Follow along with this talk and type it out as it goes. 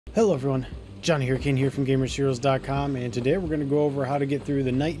Hello everyone, Johnny Hurricane here from GamersHeroes.com, and today we're going to go over how to get through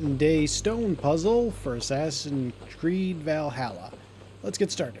the Night and Day stone puzzle for Assassin's Creed Valhalla. Let's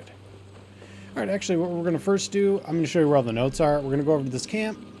get started. Alright, actually what we're going to first do, I'm going to show you where all the notes are. We're going to go over to this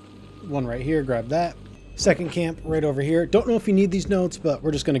camp, one right here, grab that. Second camp right over here. Don't know if you need these notes, but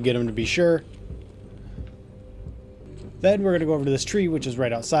we're just going to get them to be sure. Then we're going to go over to this tree, which is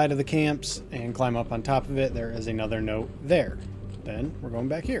right outside of the camps, and climb up on top of it. There is another note there. Then we're going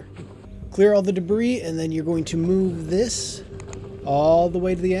back here. Clear all the debris, and then you're going to move this all the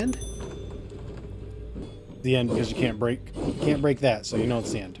way to the end. The end, because you can't break that, so you know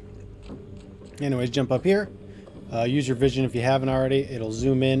it's the end. Anyways, jump up here. Use your vision if you haven't already. It'll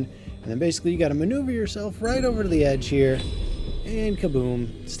zoom in, and then basically you got to maneuver yourself right over to the edge here, and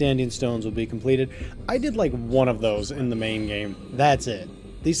kaboom, standing stones will be completed. I did like one of those in the main game. That's it.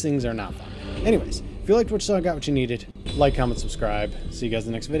 These things are not fun. Anyways, if you liked what you saw and got what you needed, like, comment, subscribe. See you guys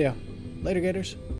in the next video. Later, Gators.